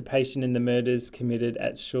participation in the murders committed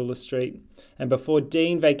at Schuler Street. And before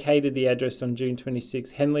Dean vacated the address on June 26,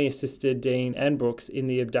 Henley assisted Dean and Brooks in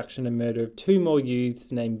the abduction and murder of two more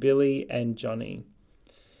youths named Billy and Johnny.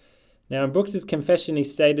 Now, in Brooks's confession, he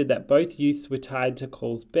stated that both youths were tied to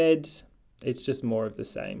Cole's bed. It's just more of the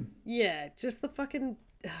same. Yeah, just the fucking...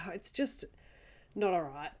 It's just not all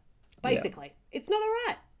right. Basically, yeah. It's not all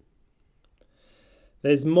right.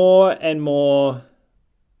 There's more and more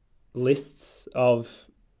lists of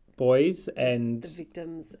boys just and... the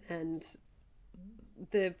victims and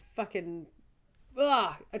the fucking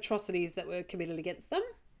atrocities that were committed against them.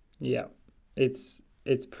 Yeah, it's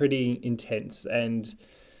pretty intense, and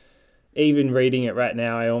even reading it right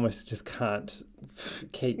now, I almost just can't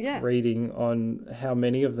keep reading on how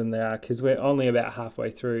many of them there are because we're only about halfway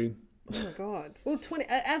through. Oh my God. Well,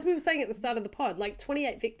 as we were saying at the start of the pod, like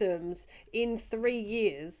 28 victims in 3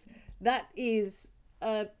 years, that is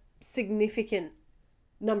a significant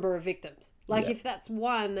number of victims. Like if that's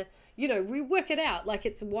one, we work it out, like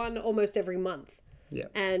it's one almost every month. Yeah.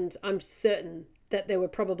 And I'm certain that there were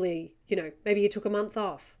probably, maybe he took a month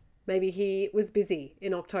off. Maybe he was busy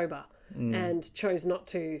in October and chose not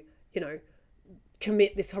to,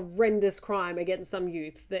 commit this horrendous crime against some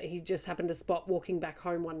youth that he just happened to spot walking back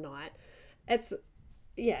home one night. It's a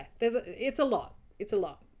lot. It's a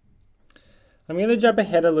lot. I'm going to jump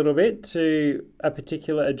ahead a little bit to a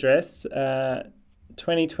particular address,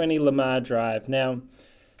 2020 Lamar Drive. Now,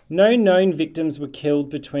 no known victims were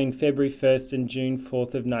killed between February 1st and June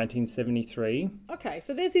 4th of 1973. Okay,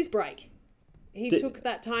 so there's his break. He took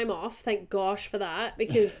that time off, thank gosh for that,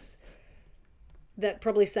 because that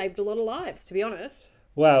probably saved a lot of lives, to be honest.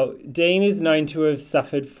 Well, Dean is known to have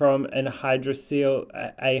suffered from a hydrocele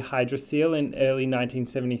in early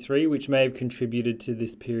 1973, which may have contributed to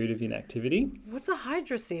this period of inactivity. What's a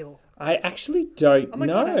hydrocele? I actually don't Oh my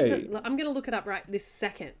know. God, I'm going to look it up right this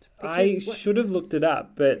second. I should have looked it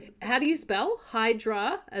up, but How do you spell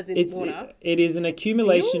hydra as in water? it is an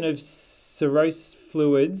accumulation of serous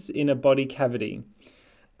fluids in a body cavity.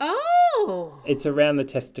 Oh, It's around the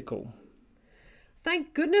testicle.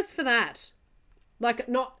 thank goodness for that. Like,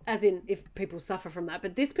 not as in if people suffer from that,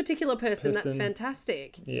 but this particular person. That's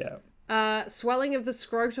fantastic. Yeah. Swelling of the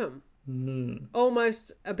scrotum.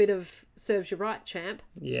 Almost a bit of serves you right, champ.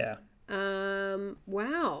 Yeah.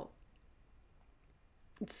 Wow.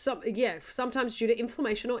 Sometimes due to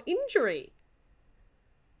inflammation or injury.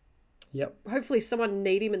 Yep. Hopefully someone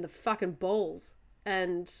kneed him in the fucking balls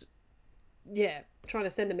and, trying to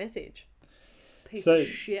send a message. Piece of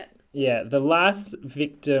shit. Yeah, the last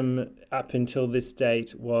victim up until this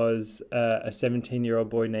date was a 17-year-old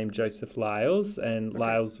boy named Joseph Lyles, and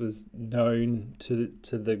Lyles was known to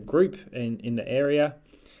the group in the area.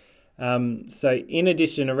 So in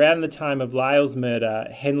addition, around the time of Lyle's murder,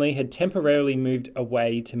 Henley had temporarily moved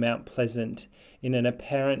away to Mount Pleasant in an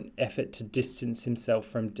apparent effort to distance himself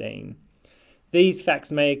from Dean. These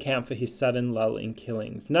facts may account for his sudden lull in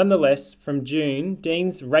killings. Nonetheless, from June,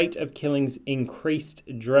 Dean's rate of killings increased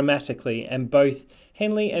dramatically, and both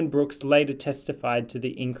Henley and Brooks later testified to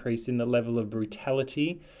the increase in the level of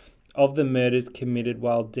brutality of the murders committed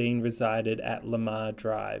while Dean resided at Lamar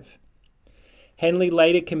Drive. Henley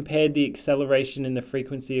later compared the acceleration in the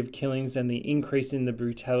frequency of killings and the increase in the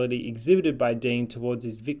brutality exhibited by Dean towards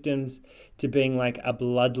his victims to being like a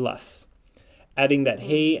bloodlust, adding that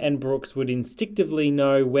he and Brooks would instinctively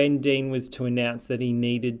know when Dean was to announce that he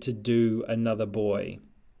needed to do another boy.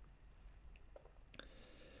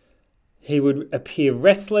 He would appear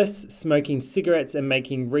restless, smoking cigarettes and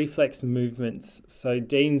making reflex movements. So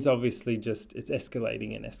Dean's obviously it's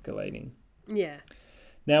escalating and escalating. Yeah.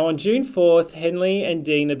 Now, on June 4th, Henley and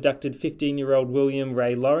Dean abducted 15-year-old William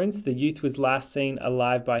Ray Lawrence. The youth was last seen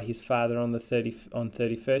alive by his father on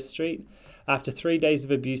 31st Street. After 3 days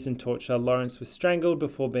of abuse and torture, Lawrence was strangled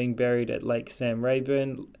before being buried at Lake Sam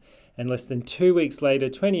Rayburn. And less than 2 weeks later,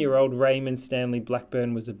 20-year-old Raymond Stanley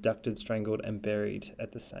Blackburn was abducted, strangled, and buried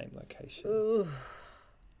at the same location. Ugh.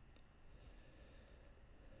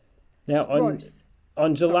 Now, Gross.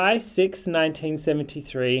 On July 6,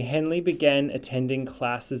 1973, Henley began attending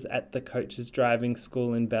classes at the coach's driving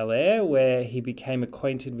school in Bel Air, where he became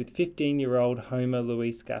acquainted with 15-year-old Homer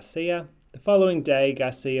Luis Garcia. The following day,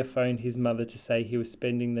 Garcia phoned his mother to say he was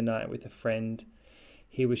spending the night with a friend.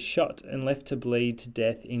 He was shot and left to bleed to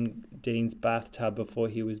death in Dean's bathtub before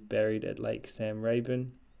he was buried at Lake Sam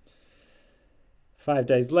Rayburn. 5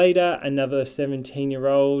 days later, another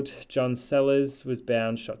 17-year-old, John Sellers, was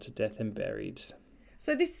bound, shot to death and buried.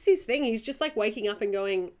 So this is his thing. He's just like waking up and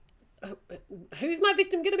going, who's my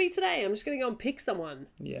victim going to be today? I'm just going to go and pick someone.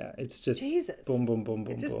 Yeah, it's just Jesus. boom, boom, boom,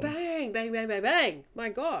 boom, It's just boom. bang, bang, bang, bang, bang. My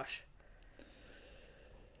gosh.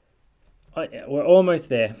 We're almost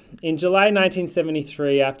there. In July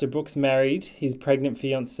 1973, after Brooks married his pregnant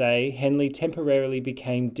fiancée, Henley temporarily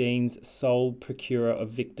became Dean's sole procurer of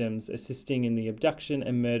victims, assisting in the abduction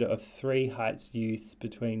and murder of 3 Heights youths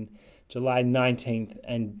between July 19th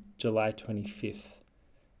and July 25th.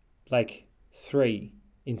 Like 3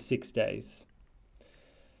 in 6 days.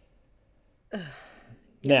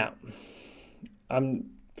 Now,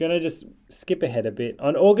 I'm going to just skip ahead a bit.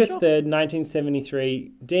 On August 3rd,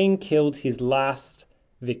 1973, Dean killed his last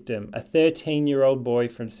victim, a 13-year-old boy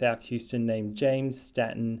from South Houston named James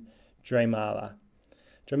Stanton Dramala.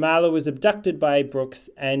 Dramala was abducted by Brooks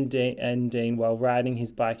and Dean while riding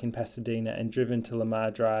his bike in Pasadena and driven to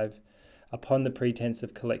Lamar Drive upon the pretense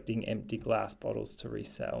of collecting empty glass bottles to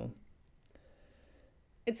resell.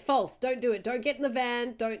 It's false. Don't do it. Don't get in the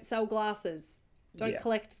van. Don't sell glasses. Don't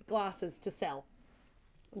collect glasses to sell.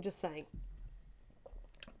 I'm just saying.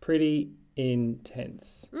 Pretty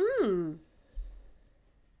intense.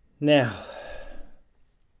 Now,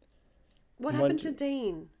 what happened to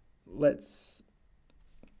Dean? I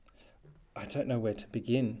don't know where to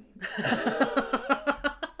begin.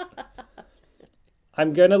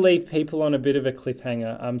 I'm going to leave people on a bit of a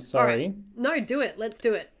cliffhanger. I'm sorry. Right. No, do it. Let's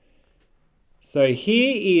do it. So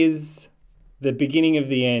here is the beginning of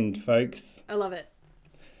the end, folks. I love it.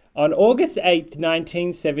 On August 8th,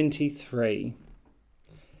 1973,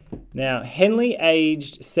 now Henley,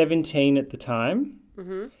 aged 17 at the time,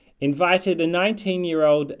 invited a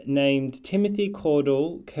 19-year-old named Timothy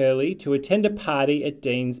Caudle Curley to attend a party at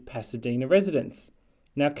Dean's Pasadena residence.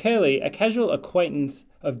 Now Curley, a casual acquaintance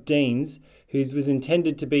of Dean's, whose was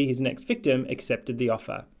intended to be his next victim, accepted the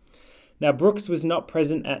offer. Now, Brooks was not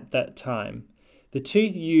present at that time. The two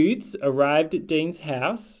youths arrived at Dean's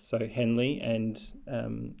house, so Henley and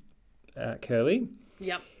Curly.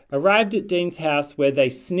 Yep. Arrived at Dean's house where they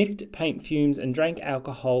sniffed paint fumes and drank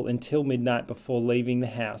alcohol until midnight before leaving the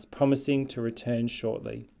house, promising to return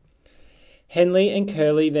shortly. Henley and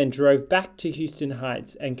Curly then drove back to Houston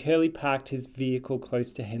Heights, and Curly parked his vehicle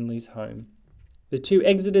close to Henley's home. The two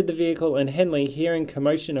exited the vehicle, and Henley, hearing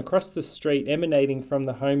commotion across the street emanating from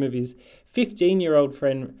the home of his 15-year-old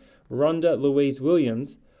friend Rhonda Louise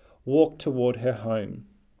Williams, walked toward her home.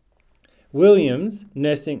 Williams,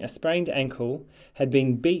 nursing a sprained ankle, had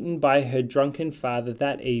been beaten by her drunken father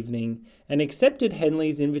that evening and accepted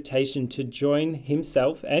Henley's invitation to join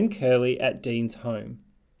himself and Curly at Dean's home.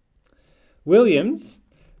 Williams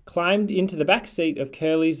climbed into the back seat of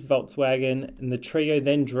Curly's Volkswagen, and the trio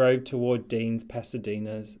then drove toward Dean's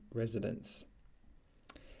Pasadena's residence.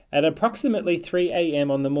 At approximately 3 a.m.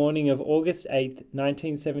 on the morning of August 8,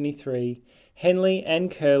 1973, Henley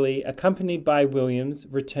and Curly, accompanied by Williams,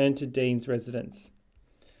 returned to Dean's residence.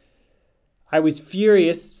 I was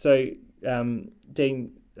furious, this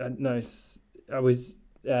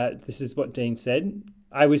is what Dean said.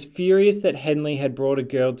 I was furious that Henley had brought a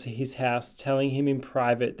girl to his house, telling him in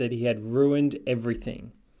private that he had ruined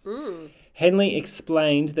everything. Henley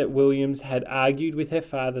explained that Williams had argued with her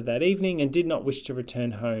father that evening and did not wish to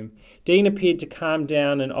return home. Dean appeared to calm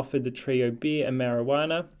down and offered the trio beer and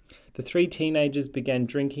marijuana. The three teenagers began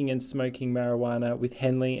drinking and smoking marijuana, with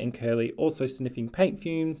Henley and Curly also sniffing paint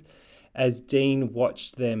fumes as Dean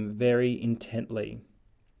watched them very intently.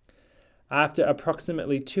 After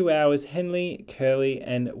approximately 2 hours, Henley, Curly,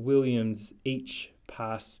 and Williams each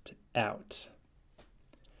passed out.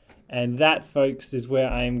 And that, folks, is where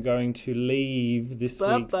I am going to leave this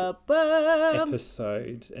week's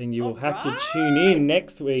episode. And you will have to tune in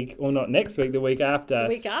next week, or not next week, the week after. The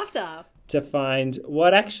week after. To find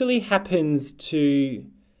what actually happens to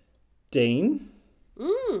Dean.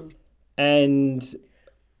 And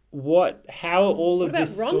how all of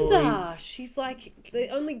this story... What about Rhonda? She's like the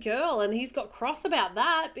only girl, and he's got cross about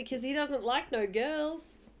that because he doesn't like no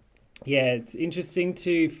girls. Yeah, it's interesting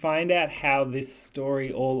to find out how this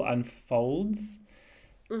story all unfolds.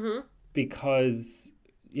 Because,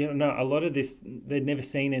 a lot of this, they'd never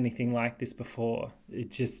seen anything like this before. It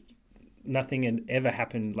just, nothing had ever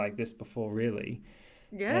happened like this before, really.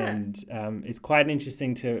 Yeah. And it's quite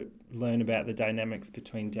interesting to learn about the dynamics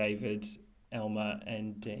between David, Elmer,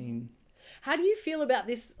 and Dean. How do you feel about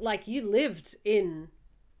this? Like, you lived in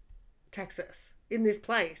Texas, in this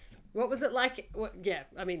place. What was it like?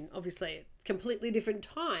 Obviously, completely different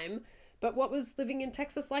time, but what was living in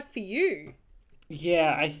Texas like for you?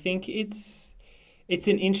 Yeah, I think it's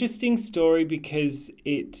an interesting story because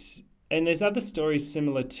and there's other stories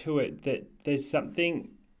similar to it, that there's something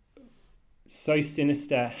so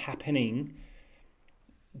sinister happening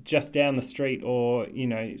just down the street, or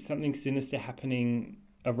something sinister happening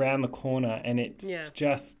around the corner, and it's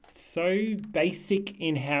just so basic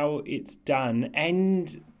in how it's done,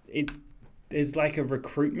 and there's like a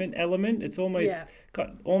recruitment element. It's almost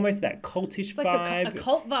got almost that cultish vibe. A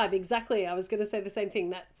cult vibe, exactly. I was going to say the same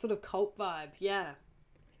thing, that sort of cult vibe. Yeah.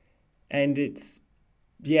 And it's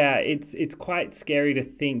quite scary to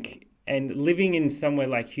think, and living in somewhere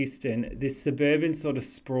like Houston, this suburban sort of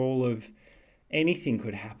sprawl of anything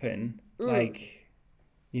could happen.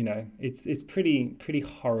 It's pretty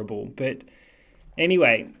horrible. But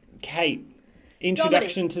anyway, Kate,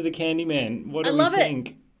 introduction to the Candyman. What do we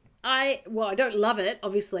think? I don't love it,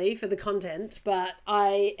 obviously, for the content, but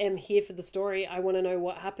I am here for the story. I want to know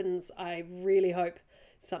what happens. I really hope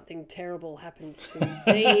something terrible happens to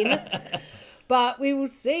Dean. But we will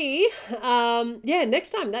see.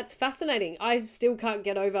 Next time. That's fascinating. I still can't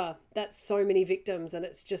get over that's so many victims, and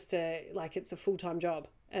it's just it's a full-time job.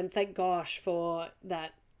 And thank gosh for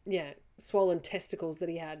that, swollen testicles that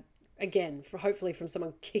he had. Again, hopefully from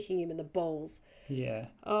someone kicking him in the balls. Yeah.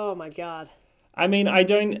 Oh, my God. I mean, I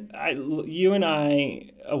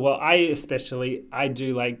especially, I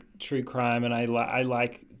do like true crime, and I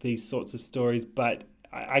like these sorts of stories, but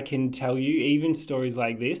I can tell you, even stories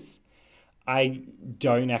like this, I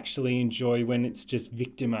don't actually enjoy when it's just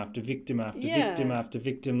victim after victim after victim after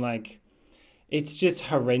victim. Like, it's just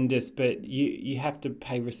horrendous, but you have to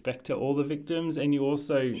pay respect to all the victims, and you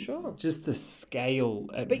also just the scale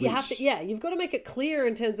at which... But you have to, you've got to make it clear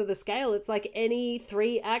in terms of the scale. It's like any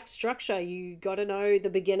 3-act structure. You got to know the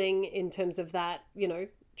beginning in terms of that,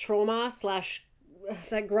 trauma /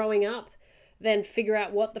 that growing up, then figure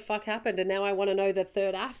out what the fuck happened. And now I want to know the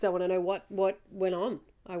 3rd act. I want to know what went on.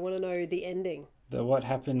 I want to know the ending. the what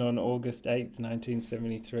happened on August 8th,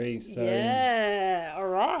 1973. So yeah, all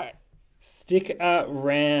right. Stick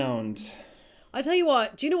around. I tell you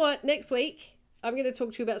what, do you know what? Next week, I'm going to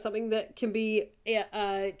talk to you about something that can be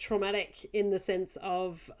traumatic in the sense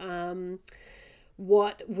of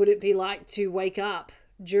what would it be like to wake up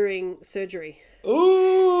during surgery.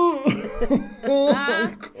 Ooh!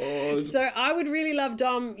 Oh, God. So I would really love,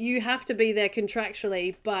 Dom, you have to be there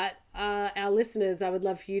contractually, but our listeners, I would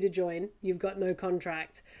love for you to join. You've got no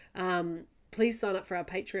contract. Please sign up for our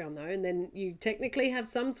Patreon, though, and then you technically have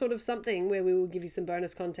some sort of something where we will give you some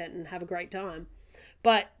bonus content and have a great time.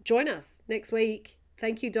 But join us next week.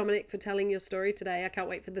 Thank you, Dominic, for telling your story today. I can't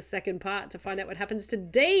wait for the second part to find out what happens to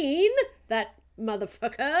Dean, that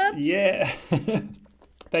motherfucker. Yeah.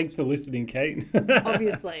 Thanks for listening, Kate.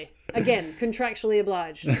 Obviously. Again, contractually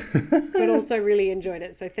obliged, but also really enjoyed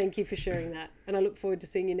it. So thank you for sharing that. And I look forward to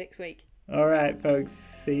seeing you next week. All right, folks.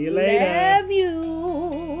 See you later. Love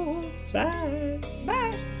you. Bye.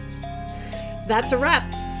 Bye. That's a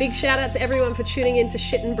wrap. Big shout out to everyone for tuning in to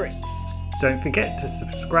Shit and Bricks. Don't forget to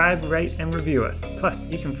subscribe, rate, and review us. Plus,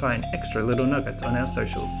 you can find extra little nuggets on our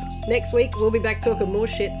socials. Next week, we'll be back talking more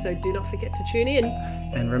shit, so do not forget to tune in.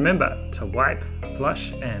 And remember to wipe,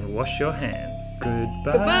 flush, and wash your hands. Goodbye.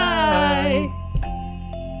 Goodbye.